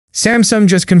Samsung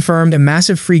just confirmed a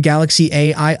massive free Galaxy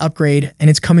AI upgrade,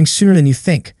 and it's coming sooner than you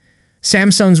think.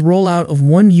 Samsung's rollout of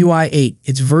One UI 8,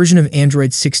 its version of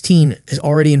Android 16, is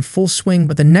already in full swing,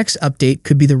 but the next update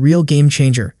could be the real game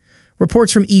changer.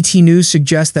 Reports from ET News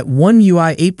suggest that One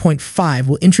UI 8.5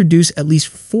 will introduce at least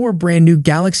 4 brand new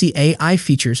Galaxy AI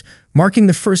features, marking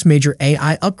the first major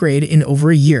AI upgrade in over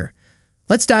a year.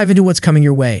 Let's dive into what's coming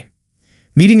your way.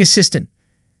 Meeting Assistant.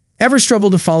 Ever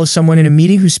struggled to follow someone in a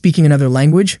meeting who's speaking another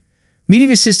language?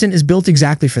 Meeting Assistant is built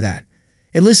exactly for that.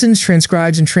 It listens,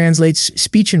 transcribes, and translates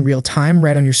speech in real time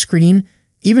right on your screen,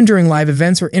 even during live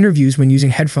events or interviews when using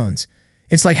headphones.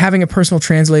 It's like having a personal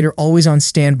translator always on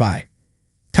standby.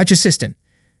 Touch Assistant.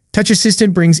 Touch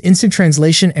Assistant brings instant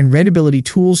translation and readability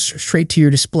tools straight to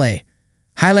your display.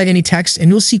 Highlight any text and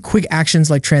you'll see quick actions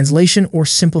like translation or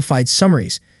simplified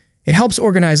summaries. It helps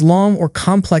organize long or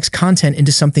complex content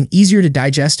into something easier to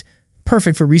digest,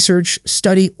 perfect for research,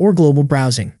 study, or global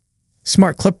browsing.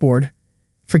 Smart Clipboard.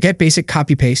 Forget basic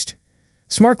copy-paste.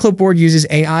 Smart Clipboard uses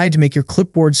AI to make your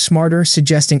clipboard smarter,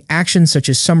 suggesting actions such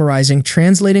as summarizing,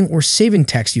 translating, or saving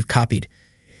text you've copied.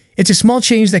 It's a small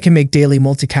change that can make daily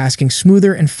multitasking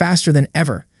smoother and faster than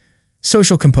ever.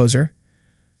 Social Composer.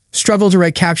 Struggle to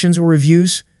write captions or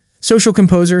reviews? Social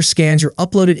Composer scans your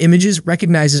uploaded images,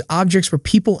 recognizes objects for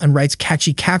people, and writes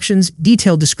catchy captions,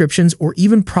 detailed descriptions, or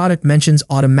even product mentions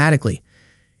automatically.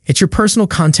 It's your personal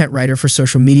content writer for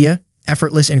social media,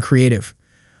 effortless and creative.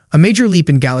 A major leap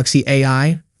in Galaxy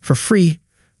AI, for free,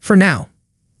 for now.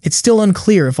 It's still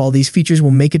unclear if all these features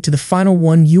will make it to the final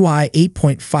One UI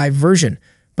 8.5 version,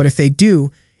 but if they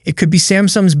do, it could be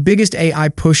Samsung's biggest AI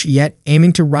push yet,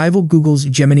 aiming to rival Google's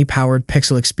Gemini-powered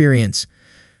Pixel experience.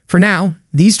 For now,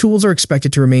 these tools are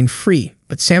expected to remain free,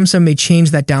 but Samsung may change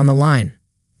that down the line.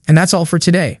 And that's all for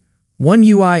today. One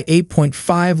UI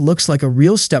 8.5 looks like a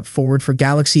real step forward for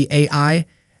Galaxy AI,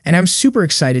 and I'm super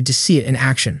excited to see it in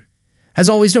action. As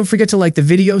always, don't forget to like the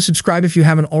video, subscribe if you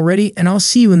haven't already, and I'll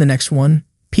see you in the next one.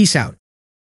 Peace out.